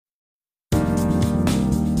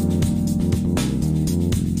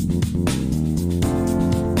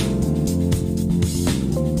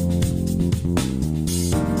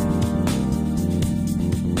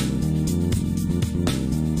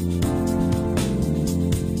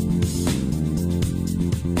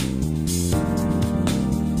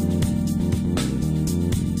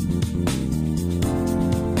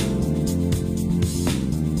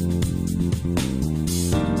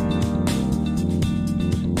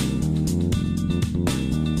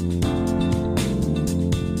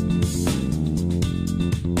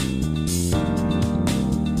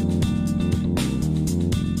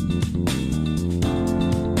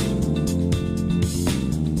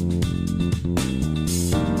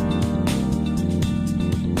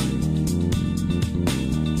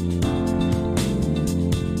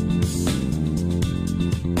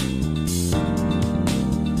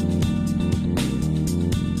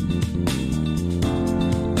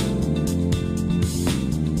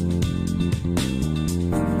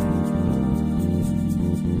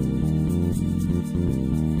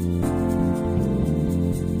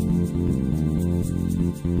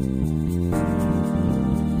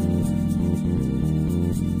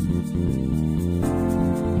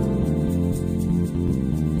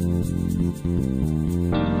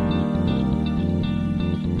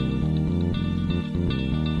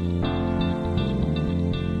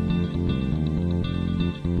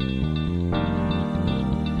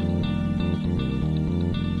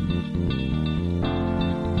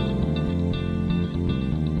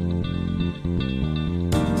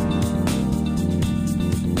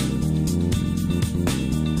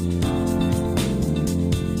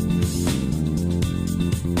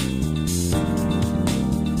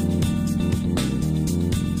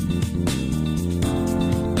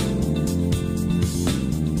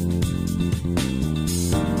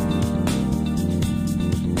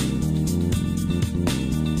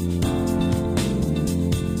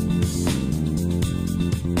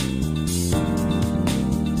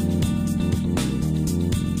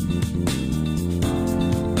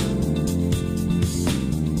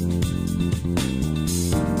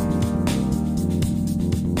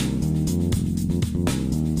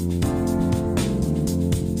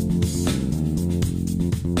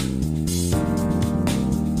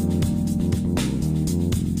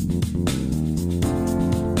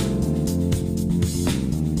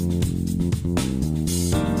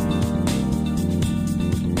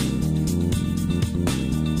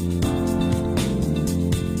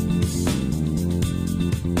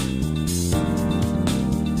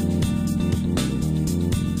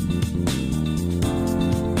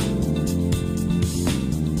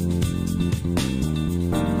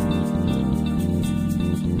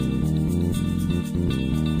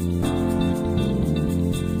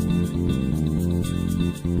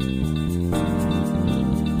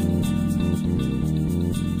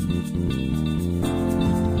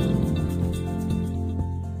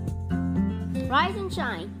Rise and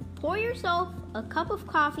shine. Pour yourself a cup of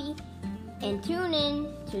coffee and tune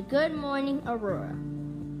in to Good Morning Aurora.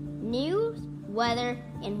 News, weather,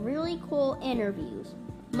 and really cool interviews.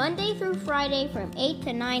 Monday through Friday from 8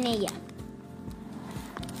 to 9 a.m.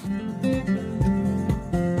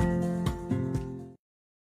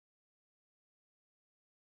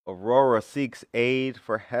 Aurora seeks aid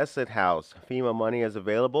for Hesed House. FEMA money is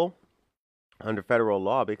available under federal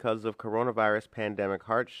law because of coronavirus pandemic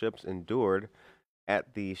hardships endured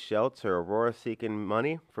at the shelter. Aurora seeking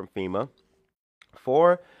money from FEMA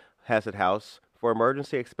for Hesed House for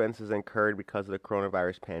emergency expenses incurred because of the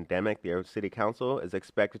coronavirus pandemic. The City Council is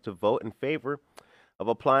expected to vote in favor of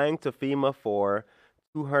applying to FEMA for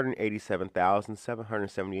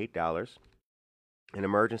 $287,778 in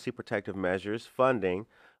emergency protective measures funding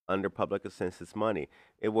under public assistance money.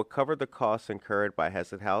 It will cover the costs incurred by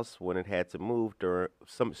Hesed House when it had to move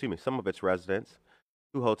some of its residents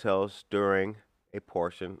to hotels during a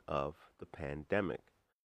portion of the pandemic.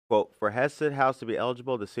 Quote, for Hesed House to be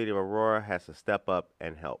eligible, the city of Aurora has to step up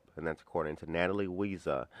and help. And that's according to Natalie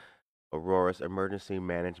Wiesa, Aurora's emergency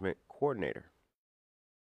management coordinator.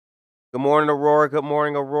 Good morning, Aurora. Good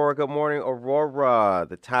morning, Aurora. Good morning, Aurora.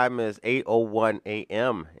 The time is 8:01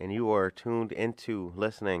 a.m., and you are tuned into,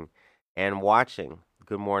 listening, and watching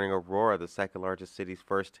Good Morning, Aurora, the second largest city's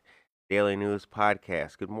first daily news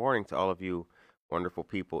podcast. Good morning to all of you wonderful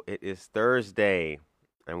people. It is Thursday,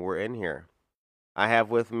 and we're in here. I have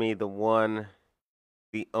with me the one,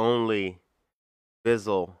 the only,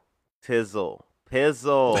 Bizzle, Tizzle,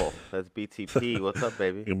 Pizzle. That's BTP. What's up,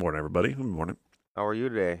 baby? Good morning, everybody. Good morning. How are you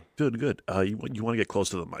today? Good. You want to get close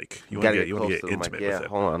to the mic. You want to get intimate with it.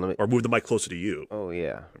 Hold on, or move the mic closer to you. Oh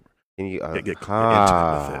yeah. Can you get intimate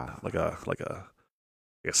with it, like a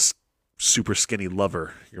super skinny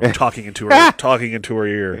lover? You're talking into her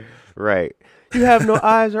ear. Right. You have no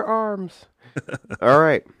eyes or arms. All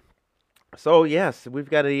right. So yes, we've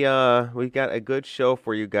got a good show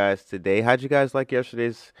for you guys today. How'd you guys like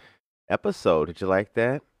yesterday's episode? Did you like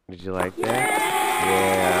that?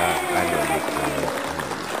 Yeah, I know you did.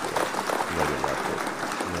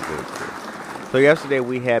 So yesterday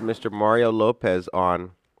we had Mr. Mario Lopez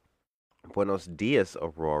on. Buenos dias,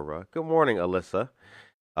 Aurora. Good morning, Alyssa.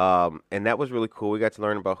 And that was really cool. We got to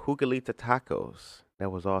learn about Jugalita tacos. That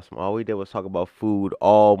was awesome. All we did was talk about food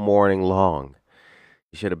all morning long.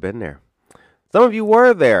 You should have been there. Some of you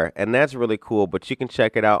were there, and that's really cool. But you can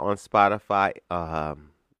check it out on Spotify,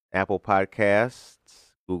 Apple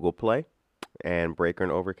Podcasts, Google Play, and Breaker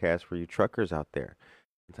and Overcast for you truckers out there.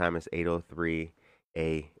 The time is 8:03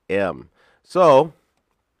 a.m. So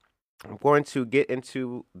I'm going to get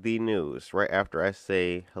into the news right after I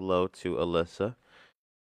say hello to Alyssa.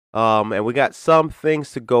 And we got some things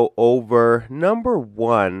to go over. Number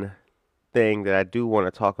one thing that I do want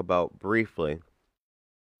to talk about briefly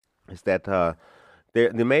is that the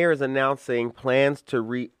mayor is announcing plans to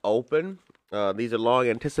reopen. These are long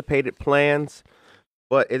anticipated plans,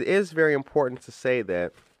 but it is very important to say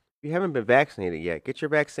that if you haven't been vaccinated yet, get your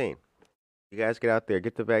vaccine. You guys get out there,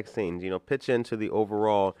 get the vaccines. Pitch into the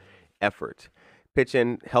overall effort. Pitch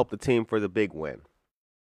in, help the team for the big win.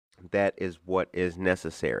 That is what is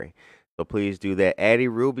necessary. So please do that. Addie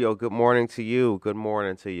Rubio, good morning to you. Good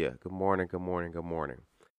morning to you. Good morning.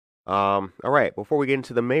 All right, before we get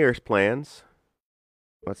into the mayor's plans,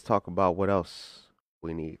 let's talk about what else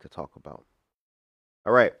we need to talk about.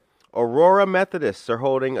 All right, Aurora Methodists are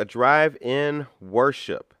holding a drive-in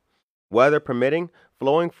worship. Weather permitting,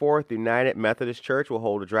 Flowing Forth United Methodist Church will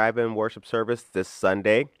hold a drive-in worship service this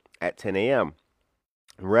Sunday at 10 a.m.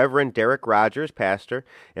 Reverend Derek Rogers, pastor,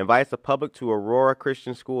 invites the public to Aurora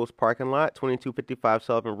Christian School's parking lot, 2255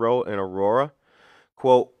 Sullivan Road in Aurora.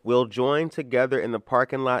 Quote, we'll join together in the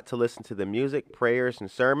parking lot to listen to the music, prayers, and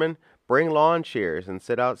sermon. Bring lawn chairs and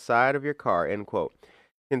sit outside of your car, end quote.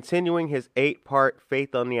 Continuing his 8-part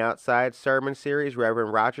Faith on the Outside sermon series,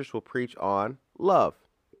 Reverend Rogers will preach on love.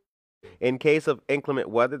 In case of inclement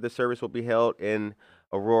weather, the service will be held in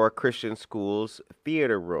Aurora Christian School's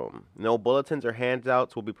theater room. No bulletins or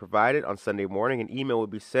handouts will be provided on Sunday morning. An email will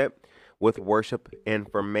be sent with worship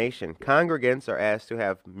information. Congregants are asked to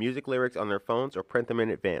have music lyrics on their phones or print them in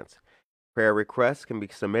advance. Prayer requests can be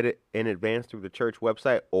submitted in advance through the church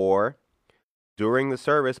website or during the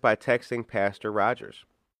service by texting Pastor Rogers.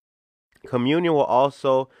 Communion will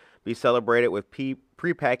also be celebrated with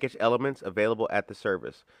prepackaged elements available at the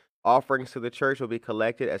service. Offerings to the church will be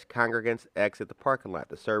collected as congregants exit the parking lot.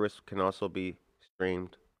 The service can also be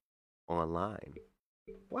streamed online.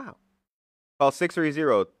 Wow. Call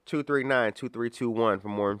 630-239-2321 for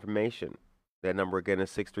more information. That number again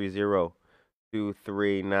is 630-239-2321.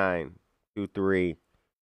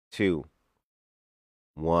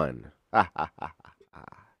 The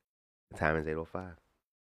time is 8:05.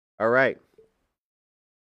 All right.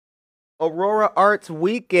 Aurora Arts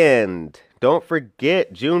Weekend. Don't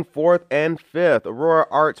forget, June 4th and 5th, Aurora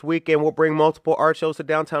Arts Weekend will bring multiple art shows to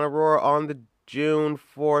downtown Aurora on the June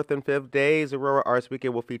 4th and 5th days. Aurora Arts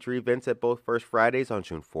Weekend will feature events at both First Fridays on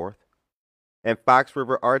June 4th and Fox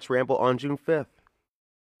River Arts Ramble on June 5th.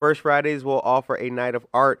 First Fridays will offer a night of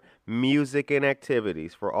art, music, and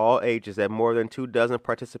activities for all ages at more than 24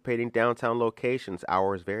 participating downtown locations.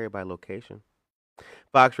 Hours vary by location.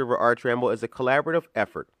 Fox River Arts Ramble is a collaborative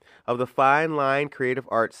effort of the Fine Line Creative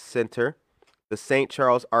Arts Center, the St.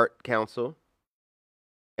 Charles Art Council,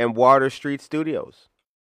 and Water Street Studios.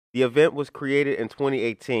 The event was created in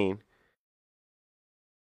 2018.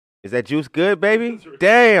 Is that juice good, baby?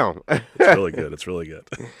 Damn. It's really good. It's really good.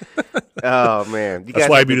 Oh, man. That's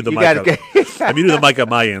why I muted the mic. I muted the mic on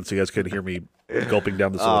my end so you guys couldn't hear me gulping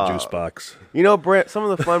down this little juice box. You know, Brent, some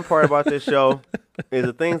of the fun part about this show is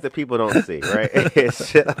the things that people don't see, right? It's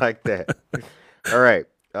shit like that. All right.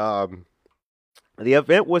 The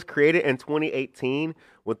event was created in 2018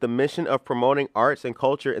 with the mission of promoting arts and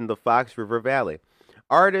culture in the Fox River Valley.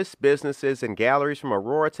 Artists, businesses, and galleries from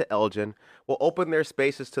Aurora to Elgin will open their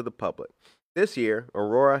spaces to the public. This year,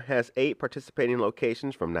 Aurora has 8 participating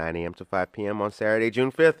locations from 9 a.m. to 5 p.m. on Saturday,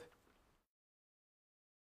 June 5th.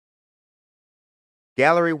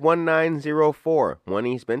 Gallery 1904, 1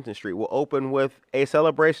 East Benton Street, will open with a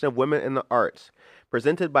celebration of women in the arts.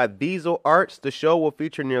 Presented by Diesel Arts, the show will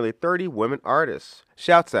feature nearly 30 women artists.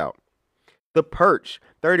 Shouts out. The Perch,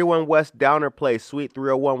 31 West Downer Place, Suite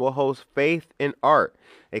 301, will host Faith in Art,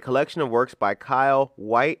 a collection of works by Kyle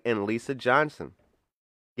White and Lisa Johnson.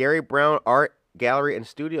 Gary Brown Art Gallery and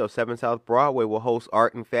Studio, 7 South Broadway, will host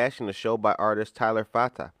Art and Fashion, a show by artist Tyler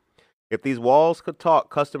Fata. If These Walls Could Talk,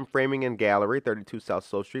 Custom Framing and Gallery, 32 South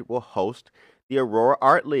Soul Street, will host the Aurora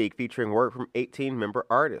Art League, featuring work from 18 member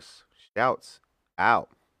artists. Shouts out.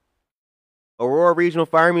 Aurora Regional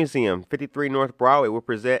Fire Museum, 53 North Broadway, will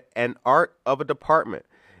present An Art of a Department,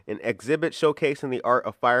 an exhibit showcasing the art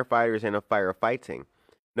of firefighters and of firefighting.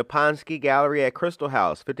 Naponsky Gallery at Crystal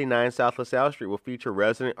House, 59 South LaSalle Street, will feature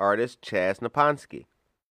resident artist Chaz Naponsky.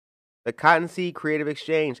 The Cottonseed Creative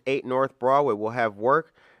Exchange, 8 North Broadway, will have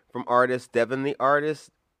work from artists Devin the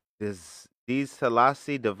Artist,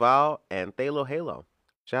 Selassie Deval, and Thalo Halo.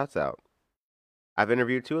 Shouts out. I've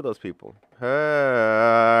interviewed 2 of those people.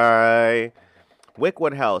 Hi.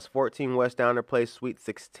 Wickwood House, 14 West Downer Place, Suite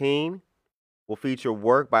 16, will feature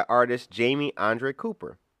work by artist Jamie Andre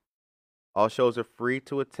Cooper. All shows are free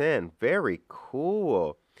to attend. Very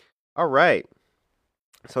cool. All right.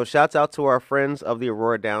 So shouts out to our friends of the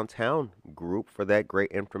Aurora Downtown group for that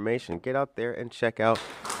great information. Get out there and check out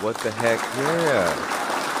what the heck. Yeah.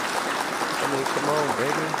 I mean, come on,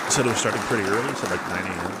 baby. You said it was starting pretty early? You said like 9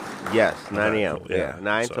 a.m.? Yes, 9 a.m. Cool. Yeah,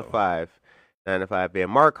 9 to 5. 9 to 5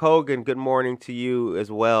 p.m. Mark Hogan, good morning to you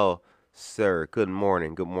as well, sir. Good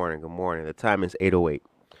morning, good morning, good morning. The time is 8:08.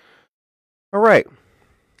 All right.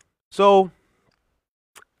 So,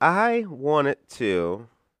 I wanted to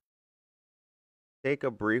take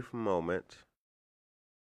a brief moment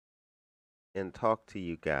and talk to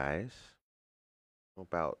you guys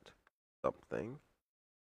about something.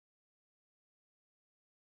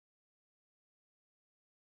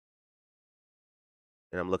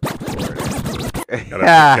 And I'm looking for it.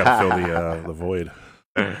 Gotta fill the void.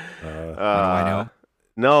 How do I know?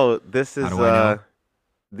 No, this is How do I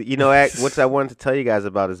know? What I wanted to tell you guys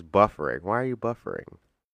about is buffering. Why are you buffering?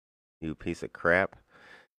 You piece of crap.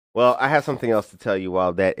 Well, I have something else to tell you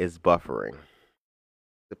while that is buffering.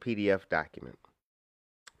 The PDF document.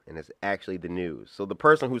 And it's actually the news. So the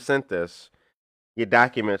person who sent this, your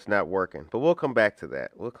document's not working. But we'll come back to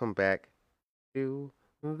that. We'll come back to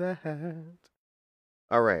that.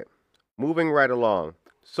 All right. Moving right along.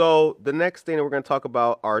 So the next thing that we're going to talk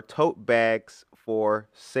about are tote bags for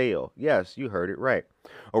sale. Yes, you heard it right.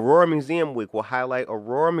 Aurora Museum Week will highlight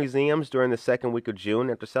Aurora museums during the second week of June.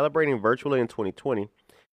 After celebrating virtually in 2020,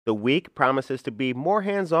 the week promises to be more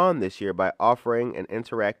hands-on this year by offering an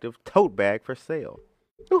interactive tote bag for sale.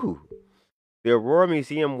 Ooh. The Aurora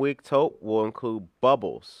Museum Week tote will include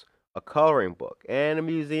bubbles, a coloring book, and a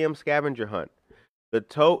museum scavenger hunt. The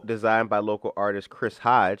tote, designed by local artist Chris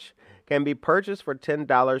Hodge, can be purchased for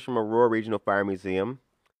 $10 from Aurora Regional Fire Museum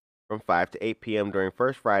from 5 to 8 p.m. during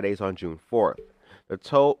First Fridays on June 4th. The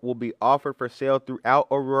tote will be offered for sale throughout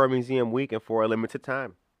Aurora Museum Week and for a limited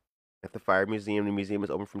time. At the Fire Museum, the museum is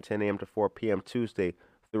open from 10 a.m. to 4 p.m. Tuesday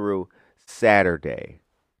through Saturday.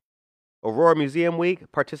 Aurora Museum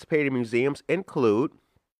Week participating museums include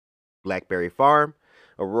Blackberry Farm,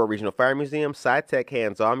 Aurora Regional Fire Museum, SciTech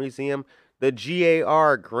Hands-On Museum, the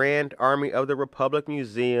GAR Grand Army of the Republic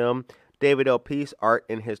Museum, David L. Peace Art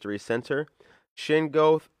and History Center,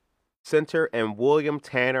 Shingo Center, and William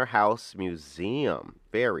Tanner House Museum.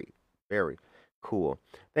 Very, very cool.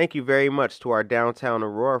 Thank you very much to our downtown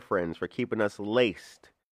Aurora friends for keeping us laced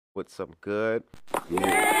with some good news.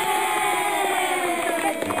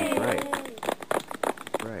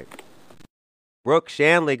 Right. Brooke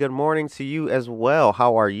Shanley, good morning to you as well.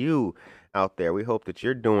 How are you out there? We hope that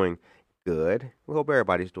you're doing good. We hope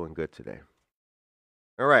everybody's doing good today.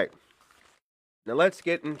 All right. Now let's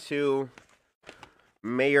get into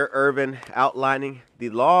Mayor Irvin outlining the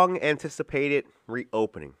long-anticipated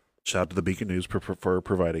reopening. Shout out to the Beacon News for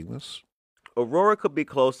providing this. Aurora could be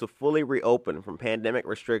close to fully reopen from pandemic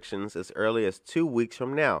restrictions as early as 2 weeks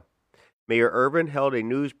from now. Mayor Irvin held a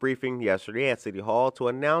news briefing yesterday at City Hall to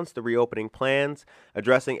announce the reopening plans,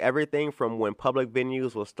 addressing everything from when public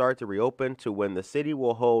venues will start to reopen to when the city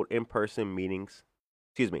will hold in-person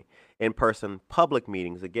public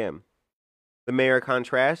meetings again. The mayor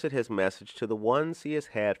contrasted his message to the ones he has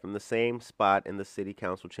had from the same spot in the city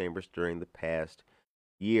council chambers during the past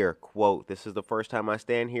year. Quote, "This is the first time I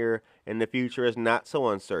stand here, and the future is not so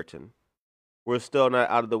uncertain. We're still not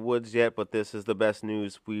out of the woods yet, but this is the best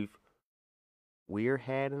news we've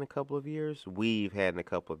had in a couple of years. We've had in a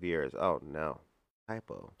couple of years. Oh, no.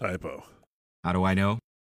 Typo. How do I know?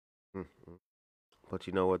 Mm-hmm. But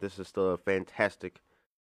you know what? This is still a fantastic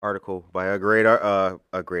article by a great artist,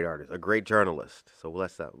 a great journalist. So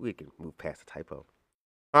we can move past the typo.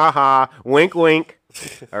 Ha! Wink, wink.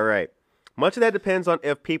 All right. Much of that depends on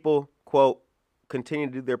if people, quote, continue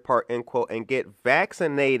to do their part, end quote, and get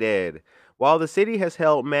vaccinated. While the city has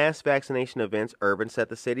held mass vaccination events, Urban said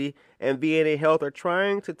the city and VNA Health are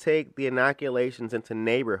trying to take the inoculations into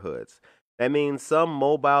neighborhoods. That means some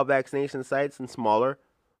mobile vaccination sites and smaller,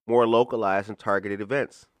 more localized and targeted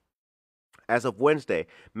events. As of Wednesday,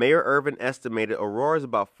 Mayor Irvin estimated Aurora is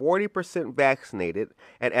about 40% vaccinated,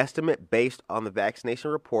 an estimate based on the vaccination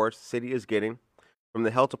reports the city is getting from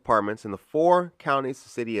the health departments in the 4 counties the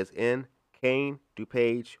city is in: Kane,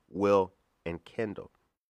 DuPage, Will, and Kendall.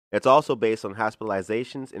 It's also based on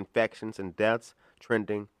hospitalizations, infections, and deaths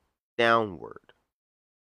trending downward.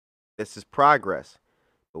 This is progress,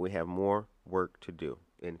 but we have more work to do,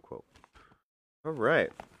 end quote. All right.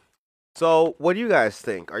 So what do you guys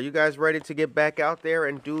think? Are you guys ready to get back out there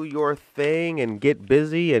and do your thing and get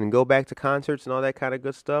busy and go back to concerts and all that kind of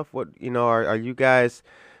good stuff? Are you guys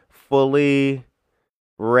fully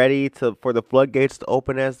ready for the floodgates to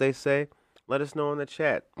open, as they say? Let us know in the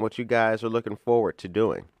chat what you guys are looking forward to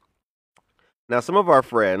doing. Now, some of our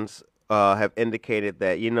friends have indicated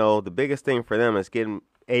that, the biggest thing for them is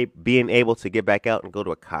being able to get back out and go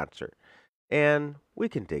to a concert. And we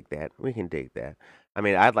can dig that. I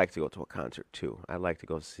mean, I'd like to go to a concert too. I'd like to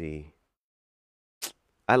go see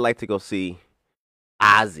Ozzy.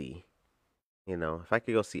 If I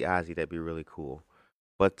could go see Ozzy, that'd be really cool.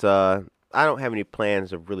 But I don't have any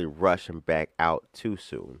plans of really rushing back out too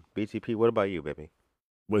soon. BTP, what about you, baby?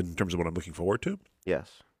 In terms of what I'm looking forward to?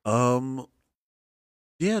 Yes.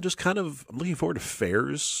 Yeah, just kind of, I'm looking forward to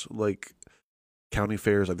fairs, like county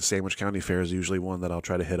fairs, like the Sandwich County Fair is usually one that I'll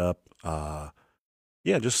try to hit up.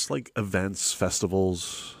 Yeah, just like events,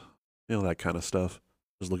 festivals, that kind of stuff.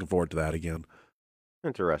 Just looking forward to that again.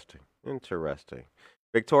 Interesting.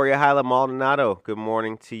 Victoria Hyla Maldonado, good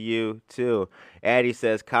morning to you too. Addie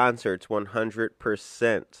says concerts 100%.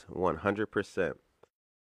 100%.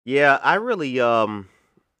 Yeah, I really I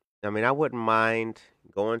wouldn't mind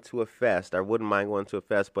going to a fest.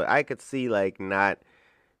 But I could see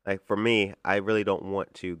for me, I really don't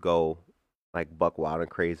want to go like buck wild and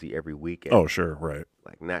crazy every weekend. Oh, sure, right.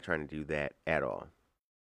 Like not trying to do that at all.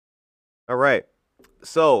 All right.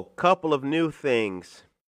 So, couple of new things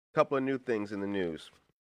in the news.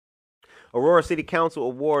 Aurora City Council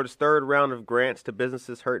awards third round of grants to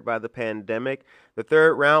businesses hurt by the pandemic. The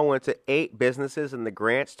third round went to 8 businesses, and the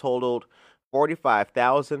grants totaled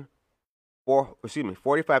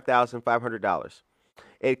 $45,500.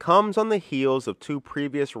 It comes on the heels of 2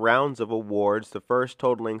 previous rounds of awards, the first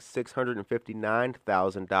totaling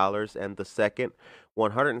 $659,000 and the second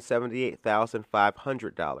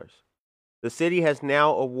 $178,500. The city has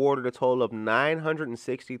now awarded a total of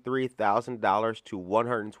 $963,000 to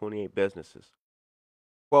 128 businesses.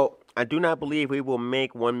 Well, I do not believe we will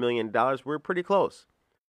make $1 million. We're pretty close.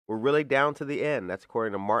 We're really down to the end. That's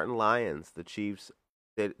according to Martin Lyons, the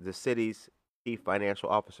city's chief financial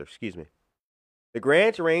officer. Excuse me. The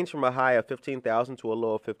grants ranged from a high of $15,000 to a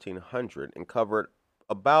low of $1,500 and covered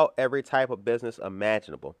about every type of business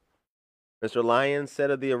imaginable. Mr. Lyons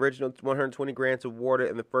said of the original 120 grants awarded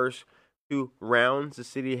in the first 2 rounds, the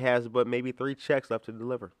city has but maybe 3 checks left to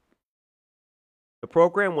deliver. The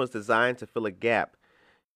program was designed to fill a gap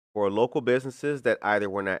for local businesses that either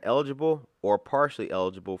were not eligible or partially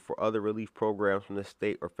eligible for other relief programs from the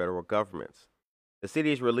state or federal governments. The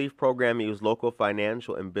city's relief program used local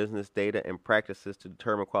financial and business data and practices to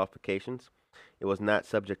determine qualifications. It was not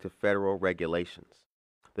subject to federal regulations.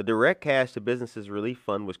 The Direct Cash to Businesses Relief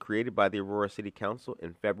Fund was created by the Aurora City Council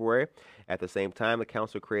in February. At the same time, the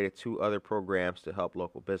council created 2 other programs to help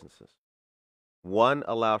local businesses. One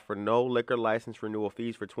allowed for no liquor license renewal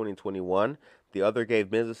fees for 2021. The other gave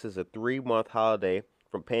businesses a 3-month holiday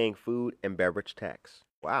from paying food and beverage tax.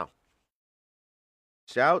 Wow.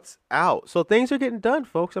 Shouts out. So things are getting done,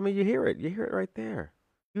 folks. I mean, you hear it. You hear it right there.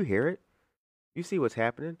 You hear it. You see what's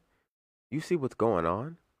happening. You see what's going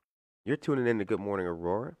on. You're tuning in to Good Morning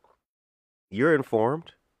Aurora. You're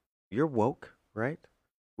informed. You're woke, right?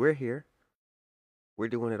 We're here. We're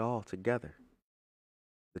doing it all together.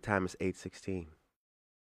 The time is 8:16.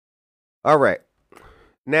 All right.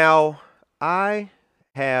 Now, I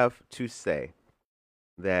have to say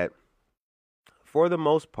that for the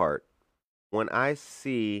most part, when I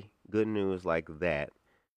see good news like that,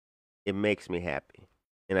 it makes me happy.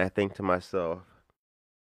 And I think to myself,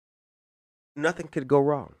 nothing could go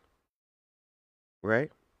wrong.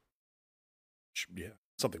 Right? Yeah,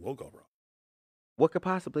 something will go wrong. What could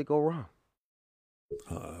possibly go wrong?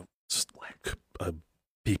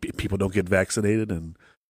 People don't get vaccinated and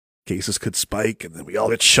cases could spike and then we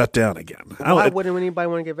all get shut down again. Why wouldn't anybody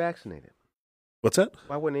want to get vaccinated? What's that?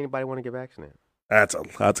 Why wouldn't anybody want to get vaccinated? That's a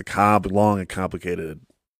long and complicated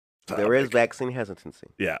topic. There is vaccine hesitancy.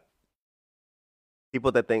 Yeah.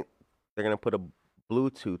 People that think they're going to put a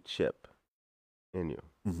Bluetooth chip in you.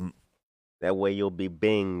 Mm-hmm. That way you'll be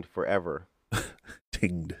binged forever.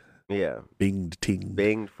 Tinged. Yeah. Binged, tinged.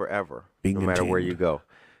 Binged forever. Binged no matter where you go.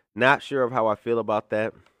 Not sure of how I feel about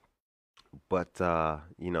that. But,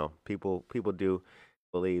 people do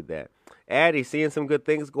believe that. Addie, seeing some good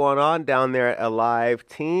things going on down there at Alive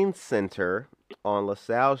Teen Center on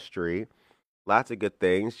LaSalle Street. Lots of good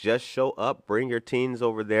things. Just show up. Bring your teens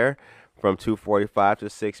over there from 2:45 to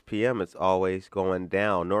 6 p.m. It's always going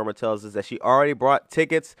down. Norma tells us that she already brought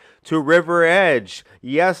tickets to River Edge.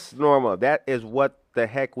 Yes, Norma, that is what the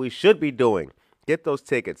heck we should be doing. Get those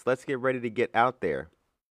tickets. Let's get ready to get out there.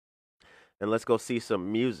 And let's go see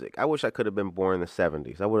some music. I wish I could have been born in the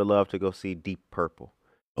 70s. I would have loved to go see Deep Purple.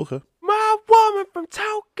 Okay. My woman from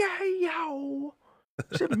Tokyo.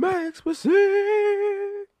 She makes me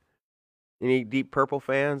sick. Any Deep Purple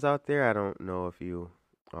fans out there? I don't know if you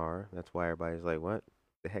are. That's why everybody's like, what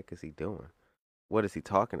the heck is he doing? What is he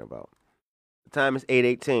talking about? The time is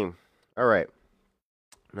 8:18. All right.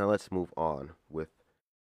 Now let's move on with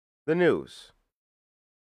the news.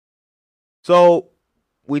 So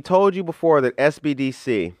we told you before that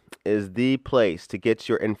SBDC is the place to get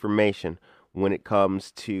your information when it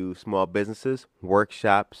comes to small businesses,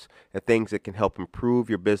 workshops, and things that can help improve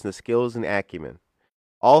your business skills and acumen.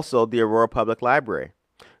 Also, the Aurora Public Library.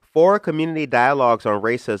 4 community dialogues on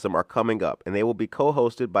racism are coming up, and they will be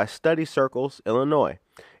co-hosted by Study Circles, Illinois.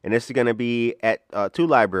 And this is going to be at 2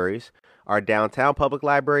 libraries, our downtown public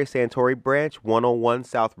library, Santori Branch, 101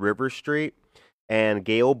 South River Street, and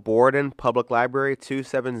Gail Borden Public Library,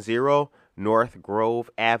 270 North Grove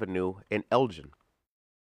Avenue in Elgin.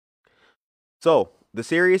 So, the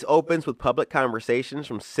series opens with public conversations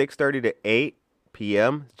from 6:30 to 8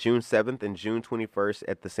 p.m., June 7th and June 21st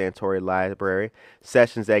at the Santori Library.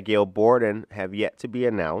 Sessions at Gail Borden have yet to be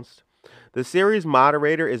announced. The series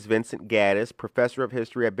moderator is Vincent Gaddis, professor of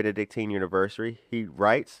history at Benedictine University. He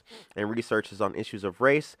writes and researches on issues of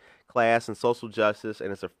race, class, and social justice,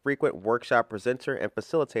 and is a frequent workshop presenter and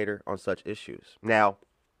facilitator on such issues. Now, I'll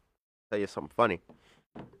tell you something funny.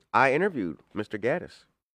 I interviewed Mr. Gaddis.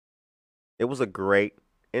 It was a great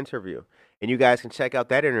interview. And you guys can check out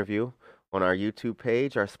that interview on our YouTube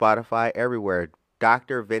page, our Spotify, everywhere.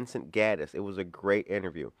 Dr. Vincent Gaddis. It was a great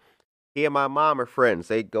interview. He and my mom are friends.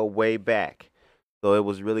 They go way back. So it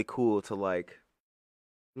was really cool to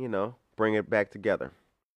bring it back together.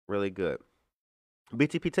 Really good.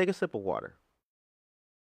 BTP, take a sip of water.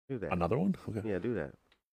 Do that. Another one? Okay. Yeah, do that.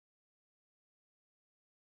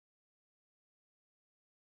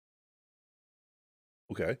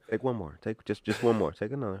 Okay. Take one more. Take just one more.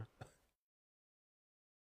 Take another.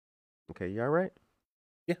 Okay, you all right?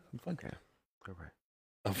 Yeah, I'm fine. Okay. All right.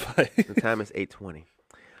 I'm fine. The time is 8:20.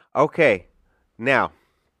 Okay. Now,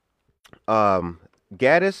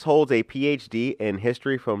 Gaddis holds a PhD in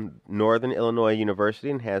history from Northern Illinois University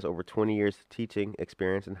and has over 20 years of teaching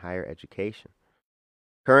experience in higher education.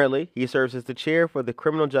 Currently, he serves as the chair for the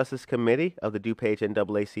Criminal Justice Committee of the DuPage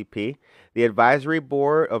NAACP, the Advisory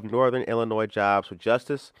Board of Northern Illinois Jobs with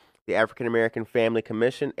Justice, the African American Family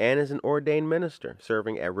Commission, and is an ordained minister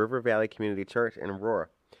serving at River Valley Community Church in Aurora.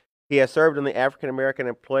 He has served on the African American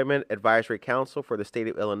Employment Advisory Council for the state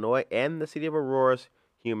of Illinois and the city of Aurora's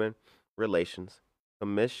Human Relations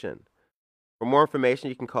Commission. For more information,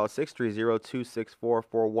 you can call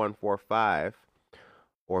 630-264-4145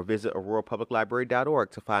 or visit aurorapubliclibrary.org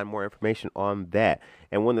to find more information on that.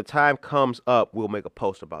 And when the time comes up, we'll make a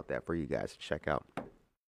post about that for you guys to check out.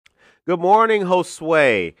 Good morning,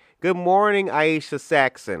 Josue. Good morning, Aisha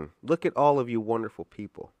Saxon. Look at all of you wonderful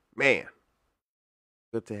people. Man,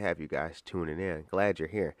 good to have you guys tuning in. Glad you're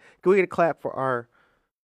here. Can we get a clap for our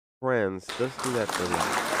friends? Let's do that for them.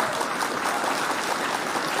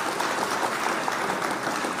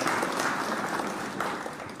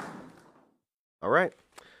 All right.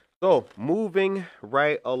 So, moving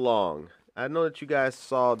right along. I know that you guys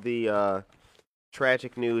saw the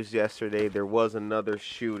tragic news yesterday. There was another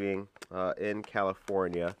shooting in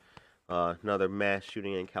California, another mass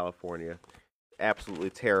shooting in California. Absolutely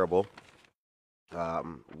terrible.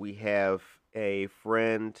 We have a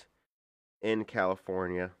friend in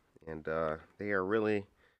California, and they are really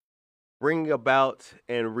bringing about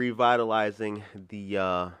and revitalizing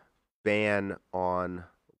the ban on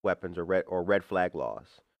weapons or red flag laws.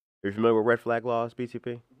 Are you familiar with red flag laws,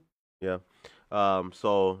 BTP? Yeah.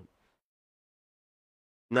 So,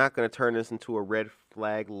 not going to turn this into a red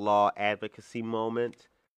flag law advocacy moment,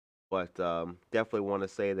 but definitely want to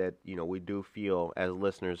say that, we do feel as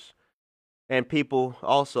listeners and people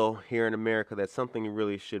also here in America that something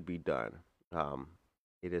really should be done.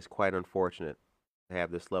 It is quite unfortunate to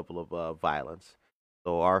have this level of violence.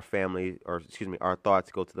 So our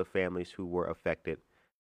thoughts go to the families who were affected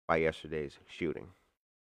by yesterday's shooting.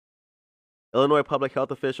 Illinois public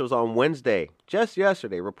health officials on Wednesday, just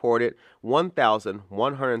yesterday, reported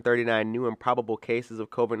 1,139 new and probable cases of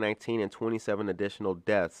COVID-19 and 27 additional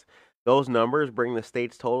deaths. Those numbers bring the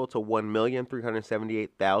state's total to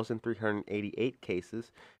 1,378,388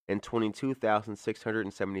 cases and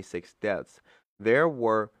 22,676 deaths. There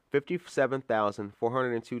were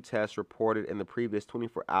 57,402 tests reported in the previous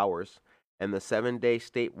 24 hours, and the 7-day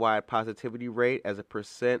statewide positivity rate as a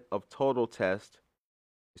percent of total tests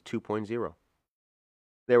is 2.0.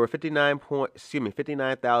 There were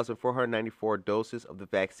 59,494 doses of the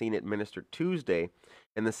vaccine administered Tuesday,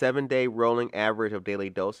 and the 7-day rolling average of daily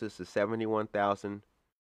doses is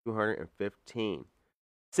 71,215.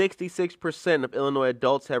 66% of Illinois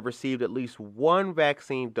adults have received at least one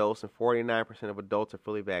vaccine dose, and 49% of adults are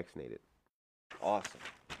fully vaccinated. Awesome.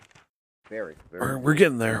 Very, very. We're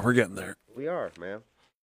getting there. We're getting there. We are, man.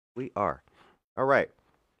 We are. All right.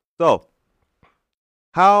 So,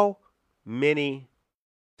 how many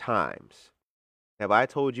times have I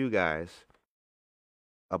told you guys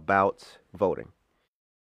about voting?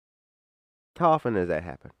 How often does that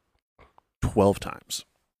happen? 12 times.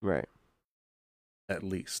 Right. At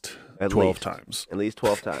least. At 12 least. times. At least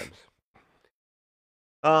 12 times.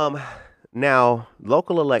 Now,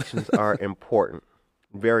 local elections are important.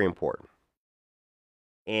 Very important.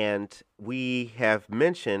 And we have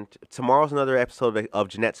mentioned tomorrow's another episode of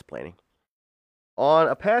Jeanette's Planning. On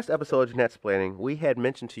a past episode of Jeanette's Planning, we had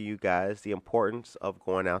mentioned to you guys the importance of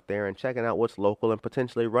going out there and checking out what's local and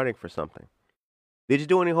potentially running for something. Did you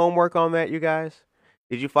do any homework on that, you guys?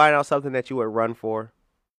 Did you find out something that you would run for?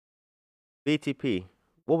 BTP,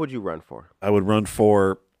 what would you run for? I would run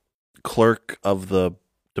for clerk of the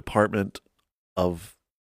Department of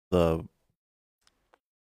the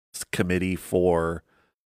Committee for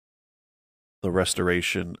the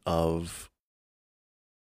Restoration of...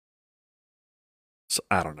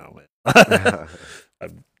 I don't know, man.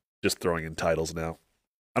 I'm just throwing in titles now.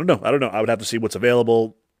 I don't know. I would have to see what's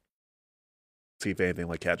available, see if anything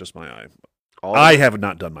like catches my eye. Alderman? I have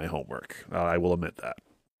not done my homework. I will admit that.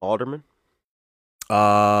 Alderman?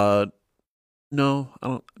 No, I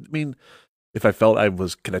don't. I mean, if I felt I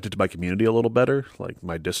was connected to my community a little better, like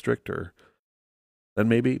my district, then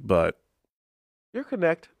maybe. But You're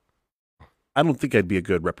connected. I don't think I'd be a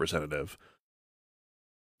good representative.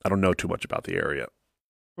 I don't know too much about the area.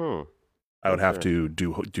 I would have to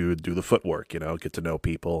do the footwork, get to know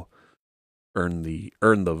people, earn the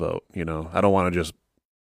vote. I don't want to just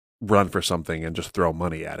run for something and just throw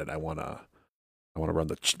money at it. I want to run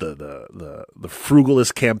the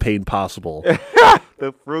frugalest campaign possible.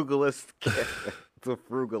 The frugalest. The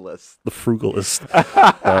frugalist. The frugalist.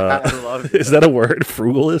 I love that. Is that a word?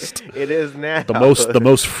 Frugalist? It is now. The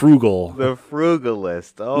most frugal. The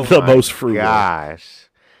frugalist. Oh, The my most frugal. gosh.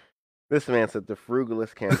 This man said the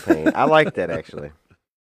frugalist campaign. I like that, actually.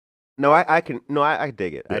 No, I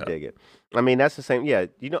dig it. I Yeah. dig it. I mean, that's the same. Yeah,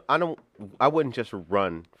 I wouldn't just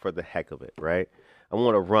run for the heck of it, right? I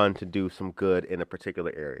want to run to do some good in a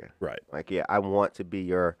particular area. Right. Like, yeah, I want to be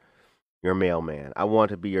your mailman. I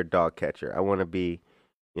want to be your dog catcher. I want to be,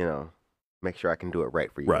 make sure I can do it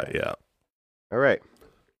right for you. Right, guys. yeah. All right.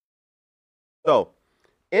 So,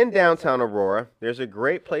 in downtown Aurora, there's a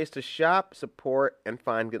great place to shop, support, and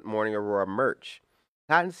find Good Morning Aurora merch.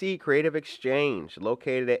 Cottonseed Creative Exchange,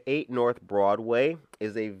 located at 8 North Broadway,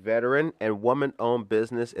 is a veteran and woman-owned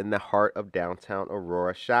business in the heart of downtown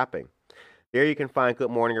Aurora shopping. There you can find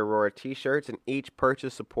Good Morning Aurora t-shirts, and each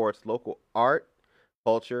purchase supports local art,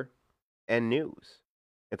 culture, and news.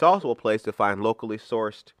 It's also a place to find locally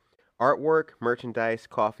sourced artwork, merchandise,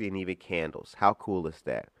 coffee, and even candles. How cool is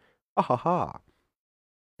that?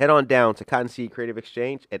 Head on down to Cottonseed Creative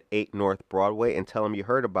Exchange at 8 North Broadway and tell them you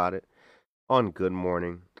heard about it on Good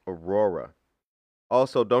Morning Aurora.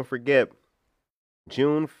 Also, don't forget,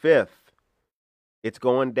 June 5th, it's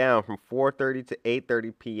going down from 4:30 to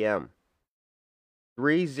 8:30 p.m.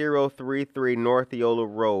 3033 North Eola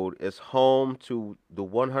Road is home to the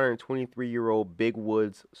 123-year-old Big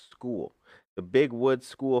Woods School. The Big Woods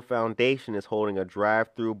School Foundation is holding a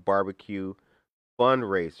drive-through barbecue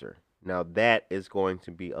fundraiser. Now that is going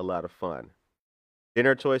to be a lot of fun.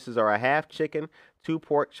 Dinner choices are a half chicken, 2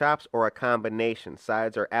 pork chops, or a combination.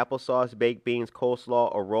 Sides are applesauce, baked beans,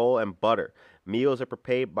 coleslaw, a roll, and butter. Meals are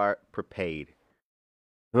prepaid.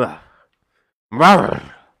 Maybe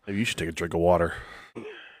you should take a drink of water.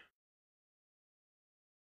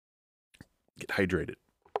 Get hydrated.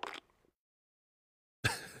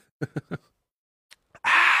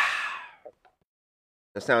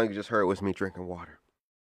 The sound you just heard was me drinking water.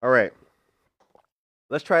 All right.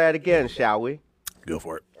 Let's try that again, shall we? Go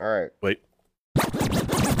for it. All right. Wait.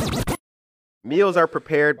 Meals are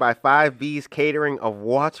prepared by 5B's Catering of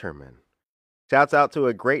Waterman. Shouts out to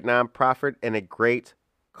a great nonprofit and a great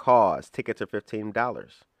cause. Tickets are $15.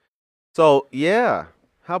 So, yeah.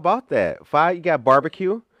 How about that? You got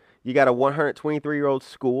barbecue. You got a 123-year-old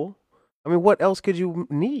school. I mean, what else could you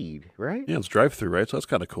need, right? Yeah, it's drive-through, right? So that's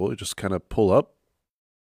kind of cool. You just kind of pull up.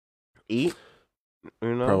 Eat.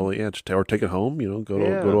 Probably, yeah. Or take it home, go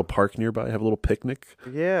to a park nearby, have a little picnic.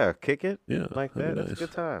 Yeah, kick it. Yeah. Like that. That'd be That's a nice.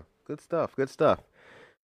 good time. Good stuff.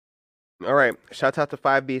 All right. Shouts out to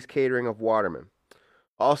 5B's Catering of Waterman.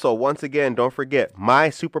 Also, once again, don't forget, My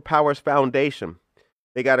Superpowers Foundation.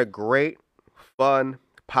 They got a great, fun,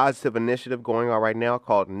 positive initiative going on right now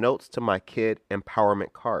called Notes to My Kid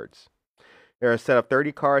Empowerment Cards. There are a set of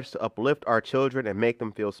 30 cards to uplift our children and make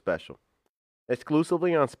them feel special.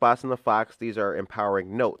 Exclusively on Spots in the Fox, these are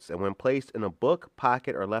empowering notes, and when placed in a book,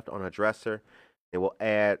 pocket, or left on a dresser, they will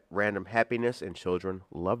add random happiness, and children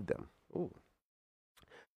love them. Ooh.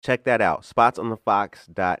 Check that out,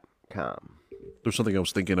 spotsonthefox.com. There's something I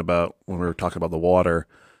was thinking about when we were talking about the water.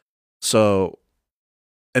 So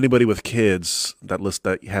anybody with kids that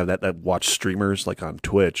watch streamers like on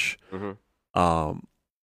Twitch,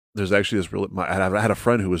 there's actually this I had a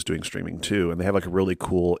friend who was doing streaming too, and they have like a really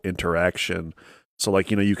cool interaction. So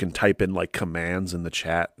like, you can type in like commands in the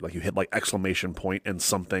chat, like you hit like exclamation point and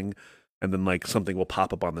something, and then like something will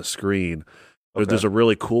pop up on the screen. Okay. There's a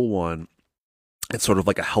really cool one. It's sort of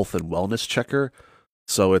like a health and wellness checker.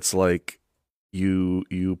 So it's like you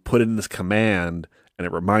put in this command and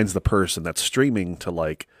it reminds the person that's streaming to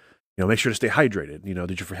like, make sure to stay hydrated.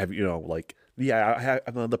 Did you have,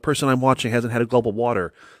 the person I'm watching hasn't had a gulp of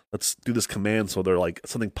water. Let's do this command. So they're like,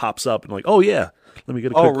 something pops up and like, oh yeah, let me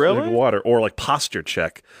get a quick drink of water. Or like posture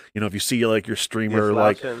check. If you see like your streamer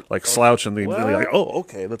like slouching, they're like, oh,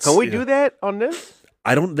 okay. Can we do that on this?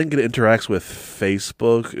 I don't think it interacts with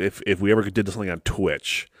Facebook. If we ever did something on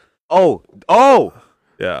Twitch. Oh.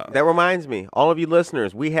 Yeah. That reminds me, all of you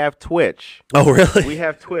listeners, we have Twitch. Oh, really? We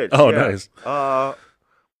have Twitch. Oh, yeah. nice. We're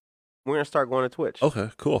gonna start going to Twitch. Okay,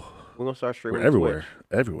 cool. We're gonna start streaming. We're everywhere.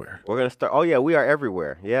 Twitch. Everywhere. We're gonna start. Oh yeah, we are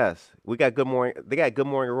everywhere. Yes, we got Good Morning. They got Good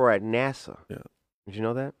Morning Aurora at NASA. Yeah. Did you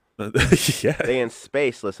know that? Yeah. They in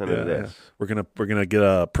space listening to this. Yeah. We're gonna get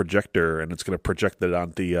a projector and it's gonna project it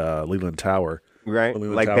on the Leland Tower. Right,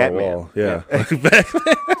 Leland like Tower Batman. wall. Yeah.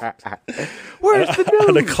 Where's the news?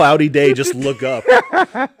 On a cloudy day, just look up.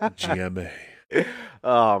 GMA.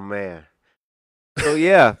 Oh man. So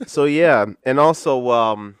yeah, and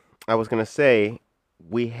also I was gonna say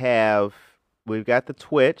we've got the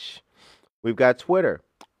Twitch, we've got Twitter.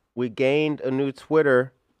 We gained a new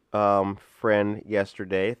Twitter friend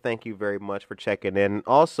yesterday. Thank you very much for checking in.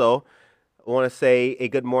 Also, I want to say a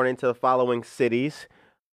good morning to the following cities.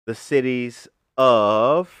 The cities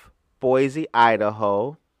of Boise,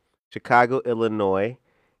 Idaho, Chicago, Illinois,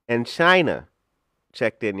 and China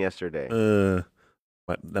checked in yesterday.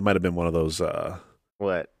 That might have been one of those.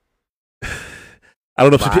 What? I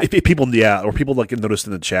don't know if people, or people like noticed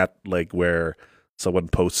in the chat, like where someone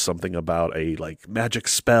posts something about a like magic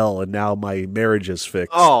spell and now my marriage is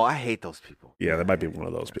fixed. Oh, I hate those people. Yeah, that might be one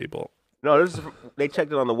of those people. No, they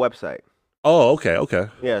checked it on the website. Oh, okay.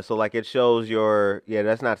 Yeah, so like it shows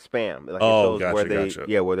that's not spam. Like it Oh, shows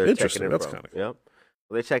where they're checking in That's from. kind of cool. Yep.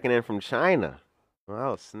 Well, they're checking in from China.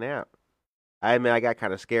 Oh, snap. I mean, I got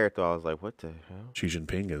kind of scared though. I was like, what the hell? Xi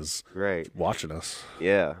Jinping is watching us.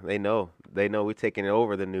 Yeah, they know. They know we're taking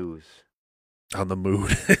over the news. On the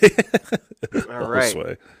mood. All right.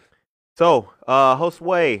 Josue. So,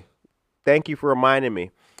 Josue, thank you for reminding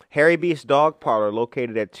me. Harry Beast Dog Parlor,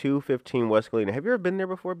 located at 215 West Galena. Have you ever been there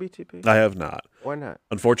before, BTP? I have not. Why not?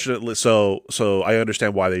 Unfortunately, so I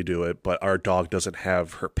understand why they do it, but our dog doesn't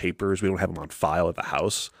have her papers. We don't have them on file at the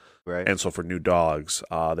house. Right. And so for new dogs,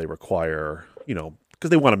 they require, because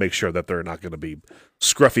they want to make sure that they're not going to be,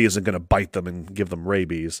 Scruffy isn't going to bite them and give them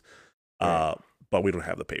rabies. Right. But we don't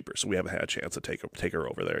have the papers, so we haven't had a chance to take her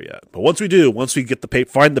over there yet. But once we get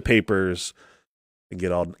find the papers and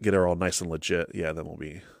get her all nice and legit, yeah,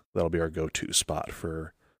 then that'll be our go-to spot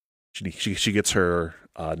for. She gets her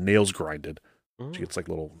nails grinded. She gets like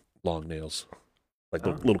little long nails, like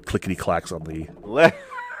little clickety clacks on the. Little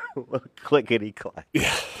clickety clack.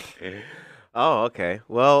 Yeah. Oh, okay.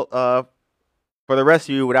 Well, for the rest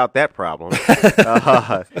of you without that problem,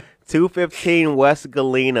 215 West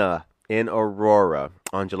Galena in Aurora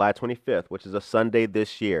on July 25th, which is a Sunday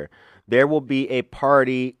this year. There will be a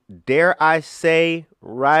party, dare I say,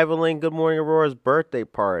 rivaling Good Morning Aurora's birthday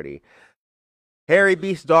party. Harry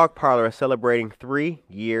Beast Dog Parlor is celebrating 3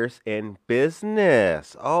 years in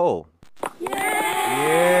business. Oh.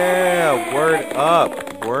 Yeah. Word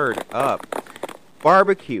up.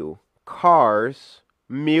 Barbecue, cars,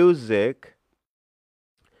 music,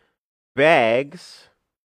 bags,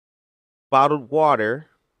 bottled water,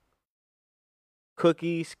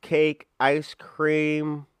 cookies, cake, ice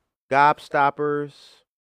cream, gobstoppers,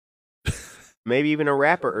 maybe even a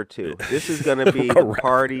rapper or two. This is going to be the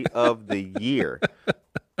party of the year.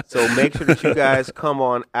 So make sure that you guys come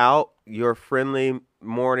on out. Your friendly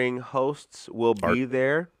morning hosts will be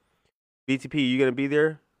there. BTP, you going to be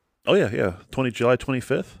there? Oh, yeah. July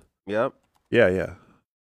 25th? Yep. Yeah.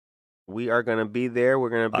 We are going to be there.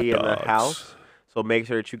 We're going to be in the house. So make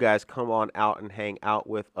sure that you guys come on out and hang out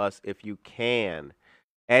with us if you can.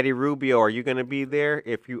 Addie Rubio, are you going to be there?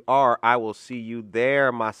 If you are, I will see you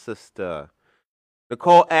there, my sister.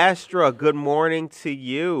 Nicole Astra, good morning to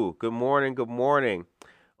you. Good morning.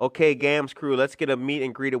 Okay, Gams crew, let's get a meet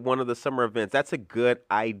and greet at one of the summer events. That's a good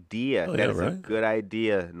idea. Oh, that is a good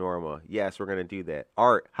idea, Norma. Yes, we're going to do that.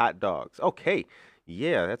 Art, hot dogs. Okay.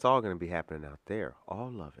 Yeah, that's all going to be happening out there.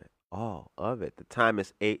 All of it. The time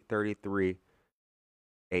is 8:33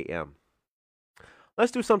 a.m.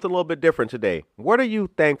 Let's do something a little bit different today. What are you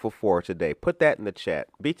thankful for today? Put that in the chat.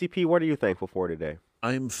 BTP, what are you thankful for today?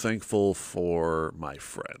 I'm thankful for my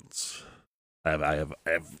friends. I have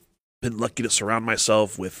been lucky to surround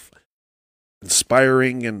myself with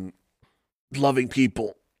inspiring and loving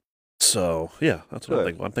people. So, yeah, that's what I'm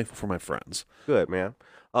thankful. I'm thankful for my friends. Good, man.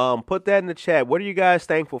 Put that in the chat. What are you guys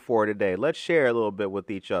thankful for today? Let's share a little bit with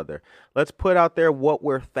each other. Let's put out there what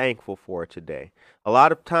we're thankful for today. A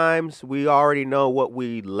lot of times we already know what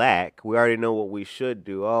we lack. We already know what we should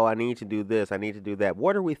do. Oh, I need to do this. I need to do that.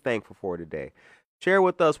 What are we thankful for today? Share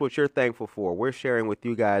with us what you're thankful for. We're sharing with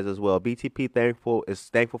you guys as well. BTP is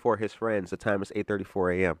thankful for his friends. The time is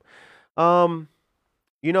 8:34 a.m.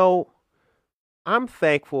 I'm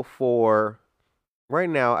thankful for, right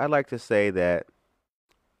now, I'd like to say that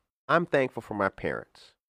I'm thankful for my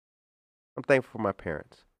parents. I'm thankful for my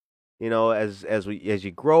parents. As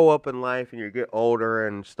you grow up in life and you get older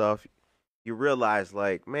and stuff, you realize,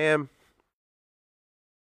 like, man,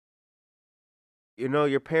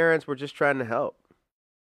 your parents were just trying to help.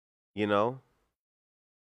 You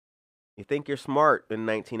think you're smart in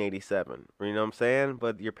 1987, you know what I'm saying?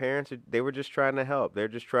 But your parents, they were just trying to help. They're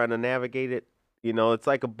just trying to navigate it. It's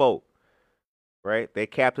like a boat, right? They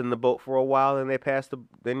captained the boat for a while, and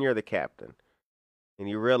then you're the captain. And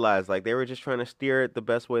you realize, like, they were just trying to steer it the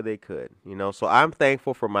best way they could, So I'm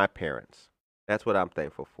thankful for my parents. That's what I'm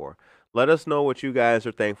thankful for. Let us know what you guys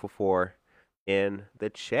are thankful for in the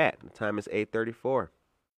chat. The time is 8:34.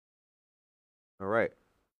 All right.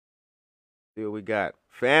 See what we got.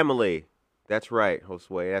 Family. That's right,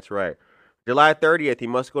 Josue. That's right. July 30th, you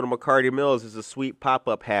must go to McCarty Mills. There's a sweet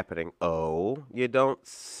pop-up happening. Oh, you don't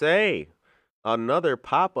say. Another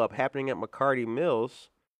pop-up happening at McCarty Mills.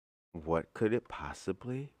 What could it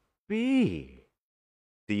possibly be?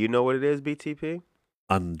 Do you know what it is, BTP?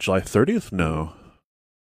 On July 30th? No.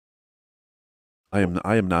 I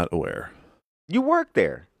am not aware. You work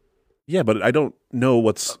there. Yeah, but I don't know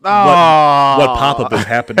what Oh. pop-up is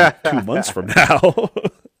happening 2 months from now.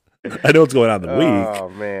 I know what's going on in the week. Oh,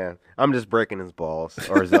 man. I'm just breaking his balls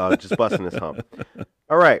or just busting his hump.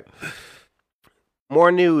 All right.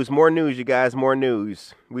 More news, you guys, more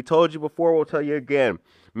news. We told you before, we'll tell you again.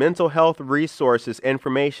 Mental health resources,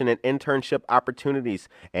 information, and internship opportunities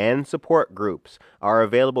and support groups are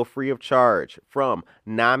available free of charge from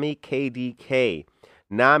NAMI KDK.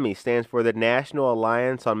 NAMI stands for the National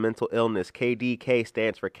Alliance on Mental Illness. KDK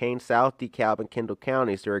stands for Kane South, DeKalb, and Kendall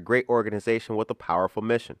counties. They're a great organization with a powerful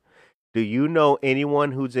mission. Do you know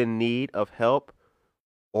anyone who's in need of help,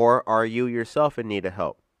 or are you yourself in need of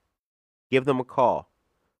help? Give them a call.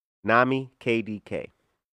 NAMI KDK.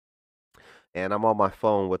 And I'm on my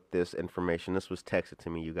phone with this information. This was texted to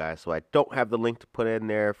me, you guys, so I don't have the link to put in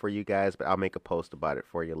there for you guys, but I'll make a post about it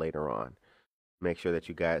for you later on. Make sure that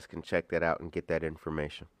you guys can check that out and get that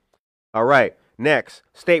information. All right, next,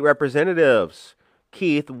 state representatives.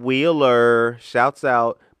 Keith Wheeler shouts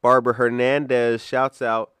out. Barbara Hernandez shouts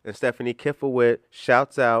out. And Stephanie Kifowit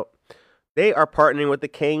shouts out. They are partnering with the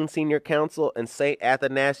Kane Senior Council and St.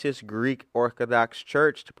 Athanasius Greek Orthodox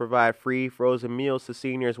Church to provide free frozen meals to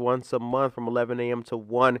seniors once a month from 11 a.m. to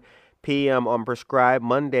 1 p.m. on prescribed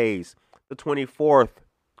Mondays. The 24th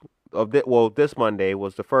of this Monday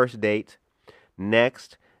was the first date.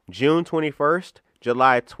 Next, June 21st,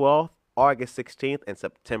 July 12th, August 16th, and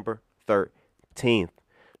September 13th.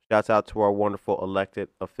 Shouts out to our wonderful elected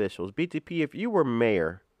officials. BTP, if you were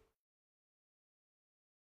mayor,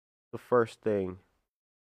 the first thing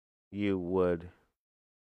you would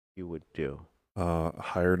do?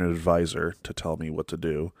 Hire an advisor to tell me what to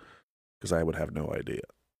do, because I would have no idea.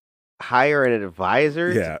 Hire an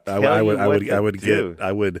advisor? Yeah,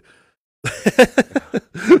 I would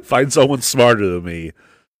find someone smarter than me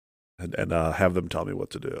and have them tell me what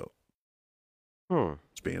to do.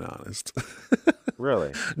 Just being honest.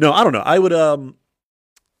 Really? No, I don't know. I would what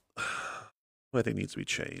I think needs to be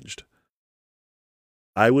changed.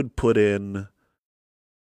 I would put in,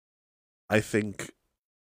 I think,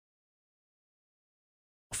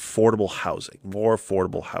 affordable housing, more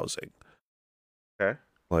affordable housing. Okay.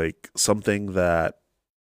 Like something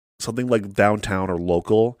like downtown or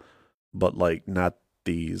local, but like not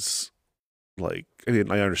these, like, I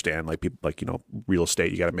mean, I understand, like, people, like, real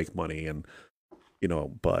estate, you got to make money, and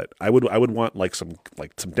but I would want like some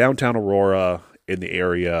downtown Aurora in the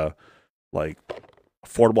area, like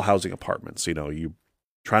affordable housing apartments. You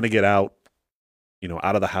trying to get out,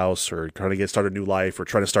 out of the house, or trying to start a new life, or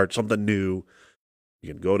trying to start something new.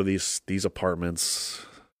 You can go to these apartments,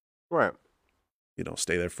 right?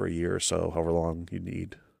 Stay there for a year or so, however long you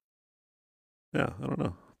need. Yeah, I don't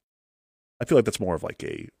know. I feel like that's more of like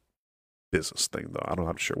a business thing, though. I'm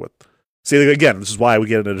not sure what. See, again, this is why we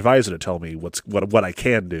get an advisor to tell me what I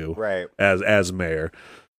can do, right? As mayor.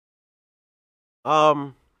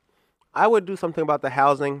 I would do something about the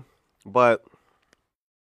housing, but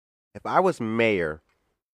if I was mayor,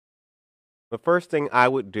 the first thing I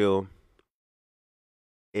would do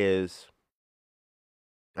is,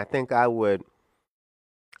 I think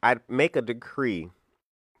I'd make a decree,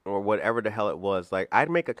 or whatever the hell it was. Like,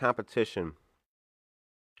 I'd make a competition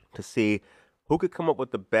to see who could come up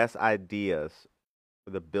with the best ideas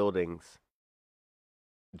for the buildings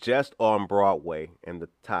just on Broadway and the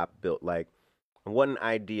top built. Like, one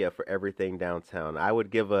idea for everything downtown. I would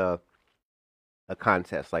give a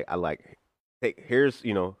contest. Like, here's,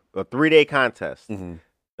 a 3-day contest. Mm-hmm.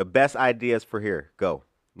 The best ideas for here. Go.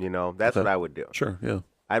 That's what I would do. Sure, yeah.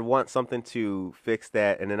 I'd want something to fix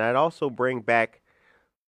that. And then I'd also bring back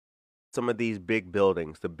some of these big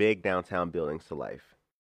buildings, the big downtown buildings, to life.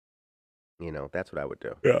 That's what I would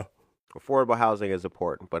do. Yeah. Affordable housing is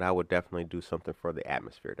important, but I would definitely do something for the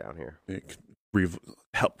atmosphere down here.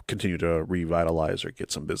 Help continue to revitalize or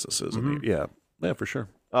get some businesses. Mm-hmm. Yeah, for sure.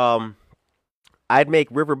 I'd make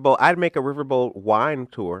a riverboat wine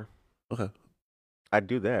tour. Okay. I'd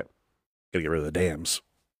do that. Gotta get rid of the dams.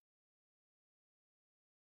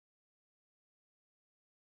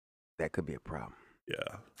 That could be a problem.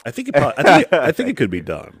 Yeah, I think it could be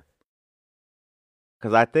done.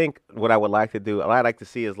 Because I think what I would like to do, what I'd like to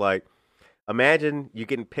see is, like, imagine you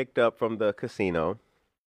getting picked up from the casino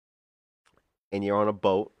and you're on a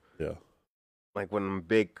boat. Yeah. Like one of them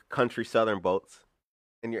big country southern boats.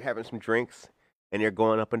 and you're having some drinks and you're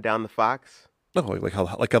going up and down the Fox. No, like how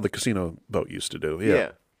the casino boat used to do.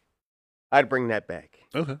 Yeah. I'd bring that back.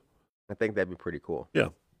 Okay. I think that'd be pretty cool. Yeah.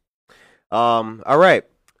 All right.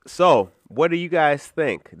 So, what do you guys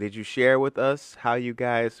think? Did you share with us how you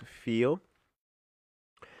guys feel?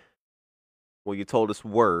 Well, you told us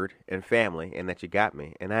word and family and that you got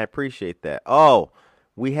me, and I appreciate that. Oh,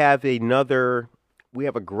 we have a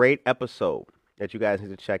great episode that you guys need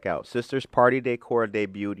to check out. Sisters Party Decor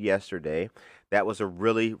debuted yesterday. That was a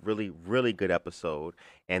really, really, really good episode.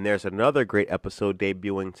 And there's another great episode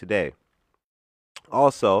debuting today.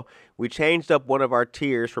 Also, we changed up one of our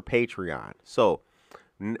tiers for Patreon. So,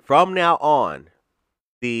 from now on,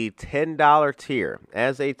 the $10 tier,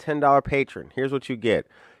 as a $10 patron, here's what you get.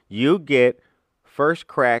 You get first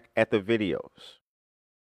crack at the videos.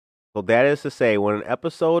 So that is to say, when an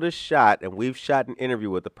episode is shot and we've shot an interview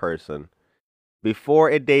with the person, before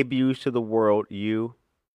it debuts to the world, you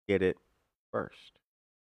get it first.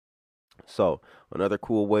 So another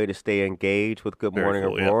cool way to stay engaged with Good Morning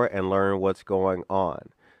Aurora and learn what's going on.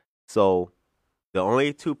 So the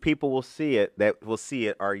only two people that will see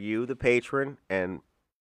it are you, the patron, and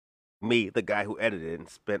me, the guy who edited and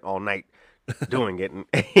spent all night doing it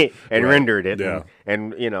and rendered it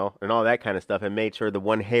and all that kind of stuff and made sure the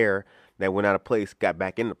one hair that went out of place got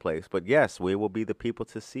back into place. But yes, we will be the people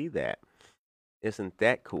to see that. Isn't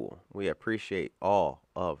that cool? We appreciate all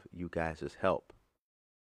of you guys' help.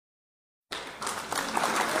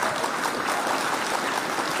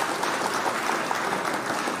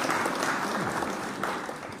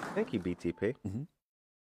 Thank you, BTP. Mm-hmm.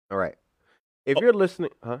 All right. If you're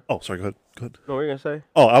listening, huh? Oh, sorry. Go ahead. No, what were you gonna say?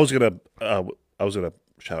 Oh, I was gonna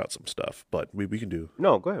shout out some stuff, but we can do.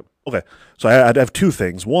 No, go ahead. Okay, so I have two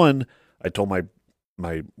things. One, I told my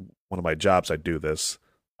one of my jobs I'd do this.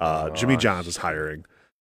 Jimmy John's is hiring.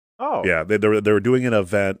 Oh, yeah, they were doing an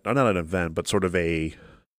event, not an event, but sort of a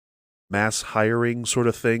mass hiring sort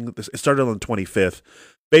of thing. It started on the 25th.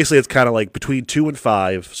 Basically, it's kind of like between 2 and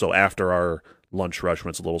 5. So after our lunch rush, when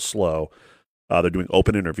it's a little slow, they're doing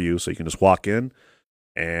open interviews, so you can just walk in,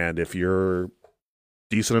 and if you're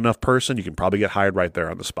decent enough person, you can probably get hired right there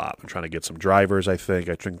on the spot. I'm trying to get some drivers. I think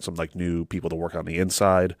some like new people to work on the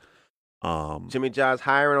inside. Jimmy John's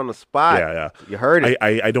hiring on the spot. Yeah. You heard it.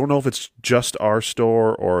 I don't know if it's just our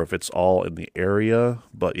store or if it's all in the area,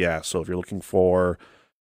 but yeah. So if you're looking for,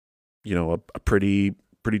 a pretty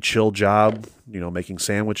chill job, making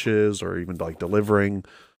sandwiches or even like delivering,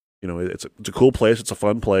 it's a cool place. It's a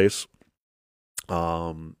fun place.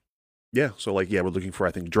 Yeah. So we're looking for,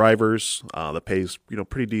 I think, drivers. That pays,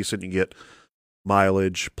 pretty decent. You get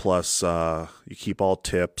mileage plus, you keep all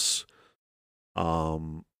tips.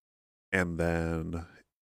 And then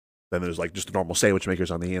there's like just the normal sandwich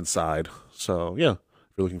makers on the inside. So yeah, if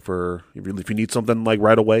you're looking for, if you need something like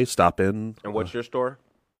right away, stop in. And what's your store?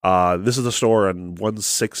 This is the store on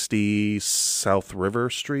 160 South River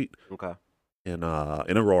Street. Okay. In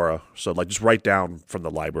Aurora. So like just right down from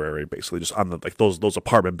the library, basically, just on the those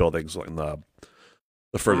apartment buildings in the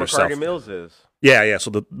further south. McCarty Mills is. Yeah. So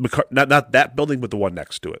the not that building, but the one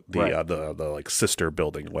next to it, Right. the like sister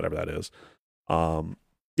building, whatever that is.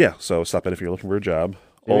 Yeah, so stop in if you're looking for a job.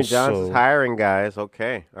 Jimmy John's is hiring, guys.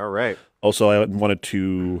 Okay, all right. Also, I wanted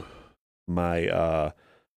to my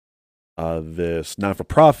this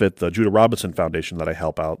not-for-profit, the Judah Robinson Foundation that I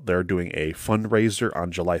help out. They're doing a fundraiser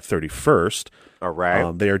on July 31st. All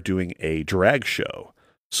right. They are doing a drag show.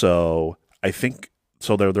 So I think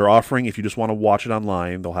they're offering, if you just want to watch it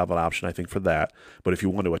online, they'll have an option, I think, for that. But if you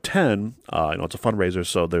want to attend, it's a fundraiser,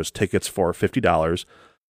 so there's tickets for $50.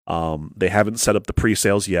 They haven't set up the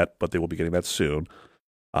pre-sales yet, but they will be getting that soon.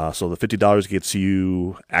 So the $50 gets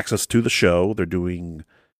you access to the show. They're doing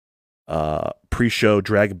pre-show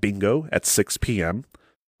drag bingo at 6 p.m.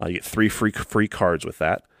 You get 3 free cards with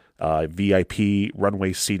that. VIP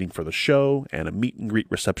runway seating for the show and a meet and greet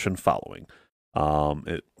reception following. So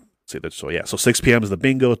 6 p.m. is the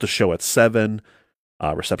bingo. It's the show at 7.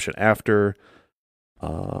 Reception after.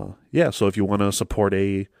 So if you want to support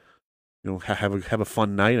have a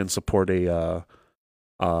fun night and support a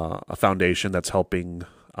foundation that's helping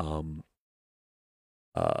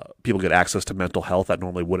people get access to mental health that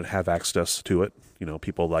normally wouldn't have access to it.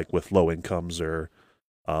 People like with low incomes or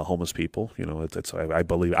homeless people. I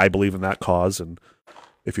believe in that cause, and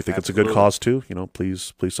if you think it's a good cause too,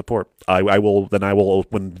 please support. I will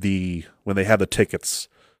when they have the tickets,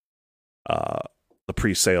 the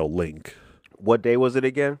pre-sale link. What day was it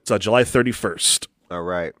again? It's July 31st. All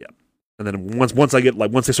right. Yeah. And then once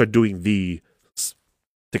they start doing the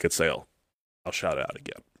ticket sale, I'll shout it out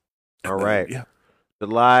again. All right. Yeah.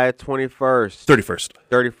 July 21st. 31st.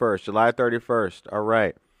 31st. July 31st. All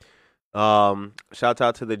right. Shout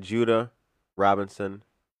out to the Judah Robinson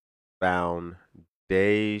Foundation.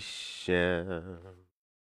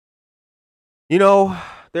 You know,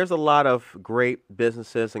 there's a lot of great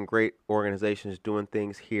businesses and great organizations doing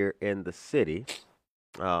things here in the city.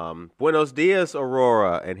 Buenos dias,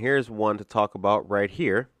 Aurora. And here's one to talk about right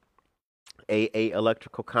here. AA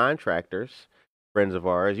Electrical Contractors, friends of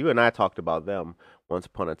ours. You and I talked about them once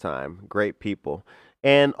upon a time. Great people.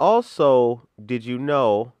 And also, did you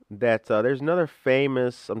know that there's another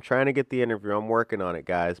famous, I'm trying to get the interview, I'm working on it,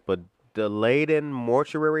 guys, but the Leyden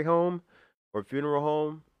Mortuary Home or Funeral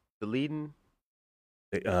Home, the Leyden?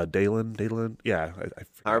 Dalen, yeah. I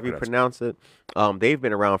However you pronounce it. They've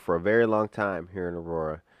been around for a very long time here in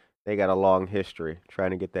Aurora. They got a long history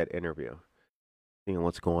trying to get that interview. Seeing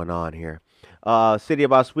what's going on here. City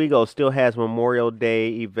of Oswego still has Memorial Day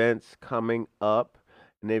events coming up,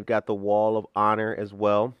 and they've got the Wall of Honor as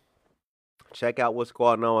well. Check out what's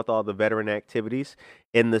going on with all the veteran activities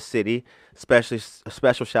in the city. Especially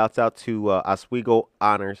special shouts out to Oswego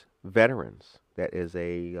Honors Veterans. That is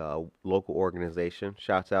a local organization.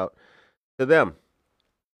 Shouts out to them.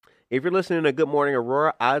 If you're listening to Good Morning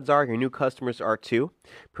Aurora, odds are your new customers are too.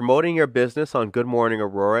 Promoting your business on Good Morning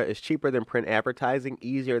Aurora is cheaper than print advertising,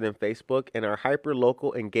 easier than Facebook, and our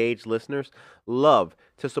hyper-local engaged listeners love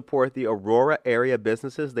to support the Aurora area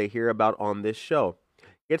businesses they hear about on this show.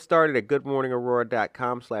 Get started at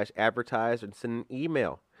goodmorningaurora.com/advertise and send an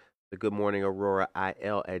email to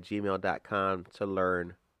goodmorningaurora.il@gmail.com to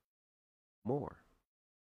learn more.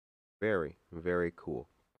 Very, very cool.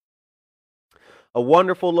 A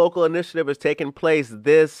wonderful local initiative is taking place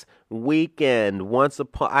this weekend.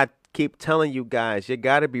 I keep telling you guys, you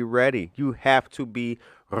got to be ready. You have to be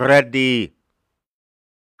ready.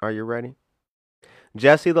 Are you ready?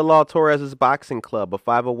 Jesse the Law Torres' Boxing Club, a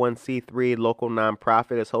 501c3 local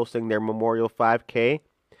nonprofit, is hosting their Memorial 5K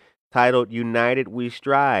titled United We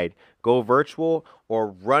Stride. Go virtual or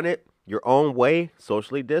run it your own way,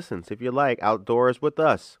 socially distanced if you like, outdoors with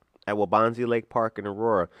us at Wabanzi Lake Park in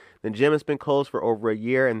Aurora. The gym has been closed for over a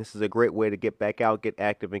year, and this is a great way to get back out, get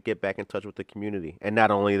active, and get back in touch with the community. And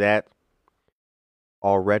not only that,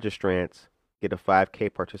 all registrants get a 5K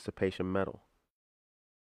participation medal.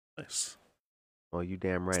 Nice. Oh, you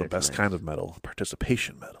damn right. It's the best kind of medal,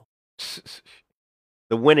 participation medal.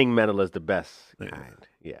 The winning medal is the best kind.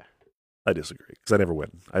 Yeah. I disagree because I never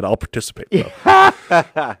win. I'll participate though.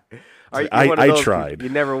 I tried. You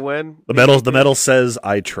never win. The medal says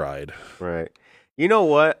I tried. Right. You know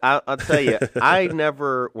what? I'll tell you.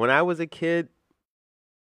 When I was a kid,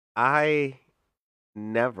 I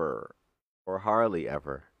never or hardly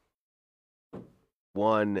ever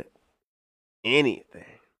won anything.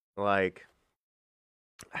 Like,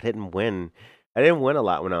 I didn't win a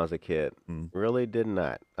lot when I was a kid. Really did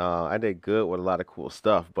not. I did good with a lot of cool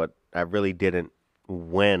stuff, but I really didn't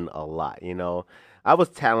win a lot, you know. I was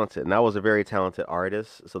talented, and I was a very talented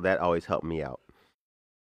artist, so that always helped me out.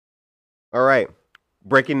 All right.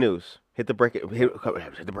 Breaking news. Hit the breaking news.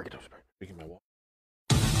 Breaking my wall.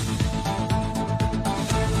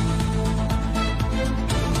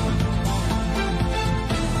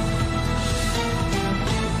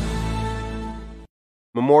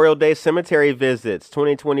 Memorial Day Cemetery visits,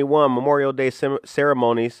 2021 Memorial Day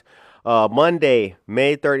ceremonies, Monday,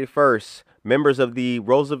 May 31st. Members of the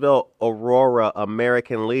Roosevelt Aurora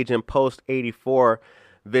American Legion Post 84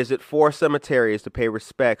 visit 4 cemeteries to pay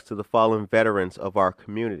respects to the fallen veterans of our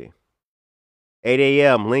community. 8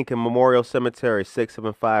 a.m., Lincoln Memorial Cemetery,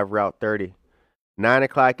 675 Route 30. 9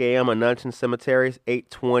 o'clock a.m., Annunciation Cemeteries,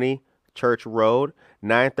 820 Church Road.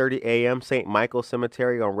 9:30 a.m., St. Michael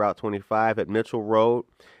Cemetery on Route 25 at Mitchell Road.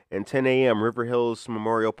 And 10 a.m., River Hills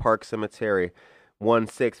Memorial Park Cemetery,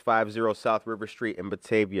 1650 South River Street in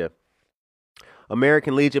Batavia.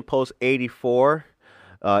 American Legion Post 84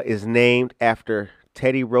 is named after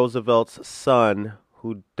Teddy Roosevelt's son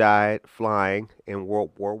who died flying in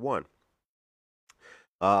World War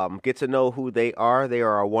I. Get to know who they are. They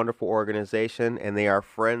are a wonderful organization, and they are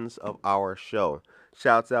friends of our show.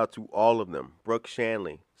 Shouts out to all of them. Brooke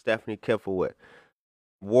Shanley, Stephanie Kiffelwood,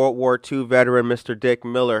 World War II veteran Mr. Dick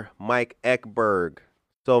Miller, Mike Eckberg.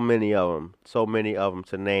 So many of them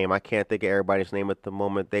to name. I can't think of everybody's name at the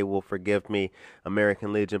moment. They will forgive me.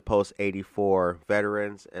 American Legion Post 84,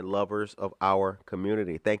 veterans and lovers of our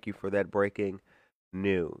community. Thank you for that breaking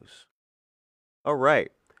news. All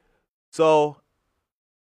right. So,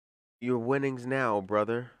 your winnings now,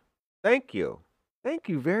 brother. Thank you. Thank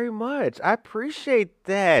you very much. I appreciate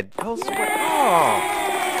that.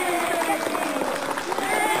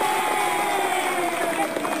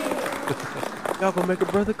 Y'all gonna make a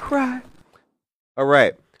brother cry. All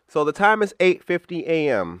right. So the time is 8:50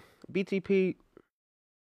 a.m. BTP,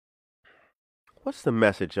 what's the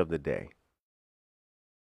message of the day?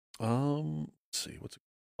 Let's see what's.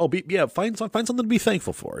 Find something to be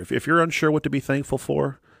thankful for. If you're unsure what to be thankful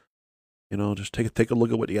for, just take a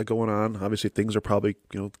look at what you got going on. Obviously, things are probably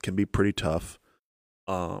can be pretty tough.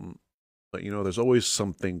 But there's always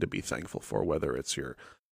something to be thankful for, whether it's your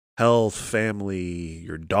health, family,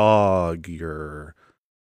 your dog, your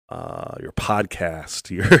podcast,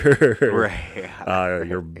 your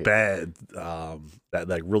bed,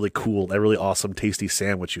 that really cool, that really awesome, tasty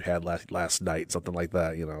sandwich you had last night, something like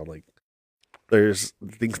that. There's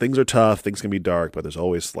things are tough, things can be dark, but there's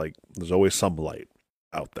always some light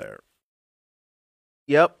out there.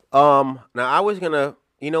 Yep. Now I was gonna,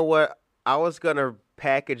 I was gonna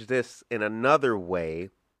package this in another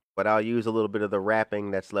way, but I'll use a little bit of the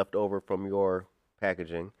wrapping that's left over from your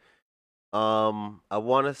packaging. I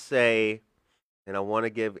want to say, and I want to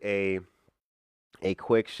give a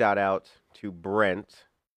quick shout out to Brent,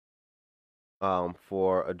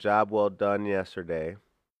 for a job well done yesterday.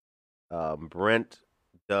 Brent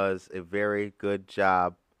does a very good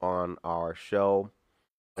job on our show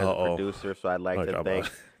as a producer, so I'd like to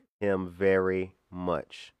thank him very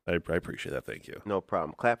much. I appreciate that. Thank you. No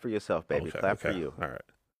problem. Clap for yourself, baby. Okay, Clap for you. All right.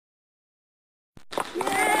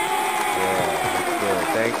 Yeah, good.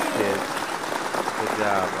 Thanks, kids. Good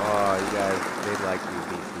job. Oh, you guys, they like you,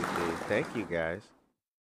 BCG. Thank you, guys.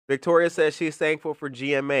 Victoria says she's thankful for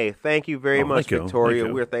GMA. Thank you very much,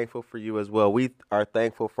 Victoria. We're thankful for you as well. We are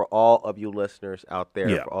thankful for all of you listeners out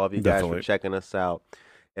there, for all of you guys for checking us out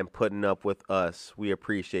and putting up with us. We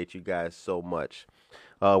appreciate you guys so much.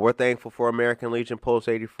 We're thankful for American Legion Post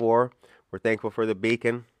 84. We're thankful for the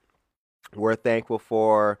Beacon. We're thankful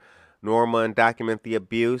for Norma and Document the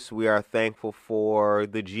Abuse. We are thankful for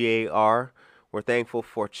the GAR. We're thankful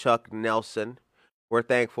for Chuck Nelson. We're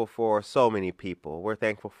thankful for so many people. We're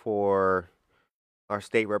thankful for our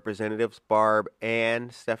state representatives, Barb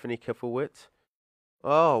and Stephanie Kifowitz.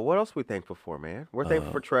 Oh, what else are we thankful for, man? We're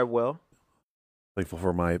thankful for Treadwell. Thankful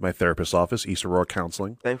for my therapist's office, East Aurora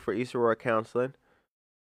Counseling. Thankful for East Aurora Counseling.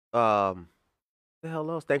 The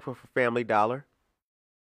hell else? Thankful for Family Dollar.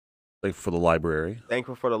 Thankful for the library.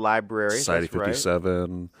 Thankful for the library. Society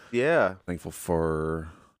 57. Right. Yeah. Thankful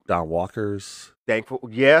for Don Walker's. Thankful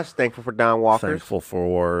for Don Walker's. Thankful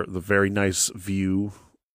for the very nice view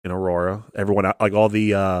in Aurora. Everyone, like all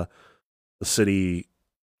the city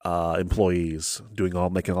employees, doing all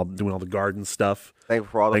the garden stuff.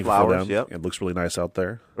 Thankful for all the flowers. Yep. It looks really nice out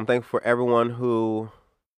there. I'm thankful for everyone who,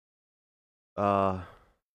 all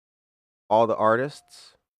the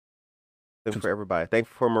artists. Thankful for everybody.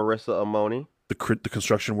 Thankful for Marissa Amoni. The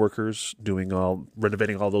construction workers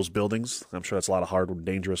renovating all those buildings. I'm sure that's a lot of hard and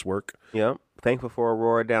dangerous work. Yep. Thankful for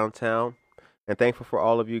Aurora downtown, and thankful for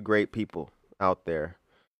all of you great people out there.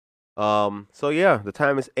 So yeah, the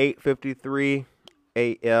time is 8:53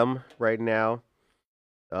 a.m. right now.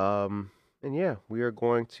 And yeah, we are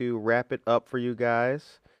going to wrap it up for you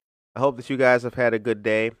guys. I hope that you guys have had a good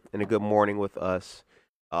day and a good morning with us.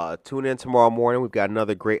 Tune in tomorrow morning. We've got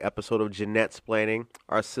another great episode of Jeanette Splaining.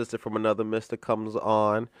 Our sister from another mister comes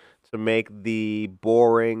on to make the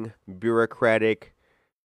boring, bureaucratic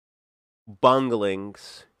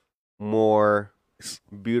bunglings more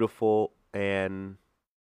beautiful and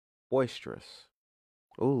boisterous.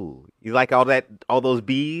 Ooh, you like all those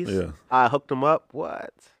bees? Yeah. I hooked them up.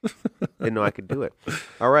 What? Didn't know I could do it.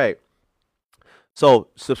 All right. So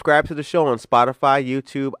subscribe to the show on Spotify,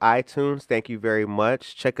 YouTube, iTunes. Thank you very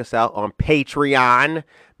much. Check us out on Patreon.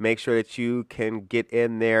 Make sure that you can get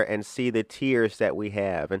in there and see the tiers that we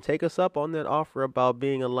have. And take us up on that offer about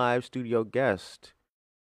being a live studio guest.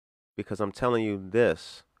 Because I'm telling you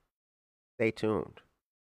this, stay tuned.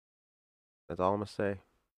 That's all I'm going to say.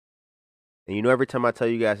 And every time I tell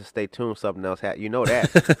you guys to stay tuned, something else happens. You know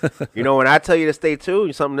that. When I tell you to stay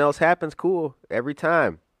tuned, something else happens. Cool. Every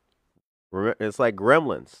time. It's like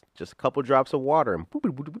Gremlins. Just a couple drops of water and boop,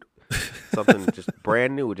 boop, boop, boop. Something just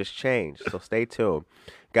brand new, just changed. So stay tuned.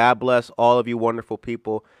 God bless all of you wonderful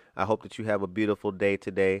people. I hope that you have a beautiful day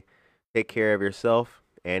today. Take care of yourself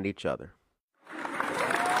and each other.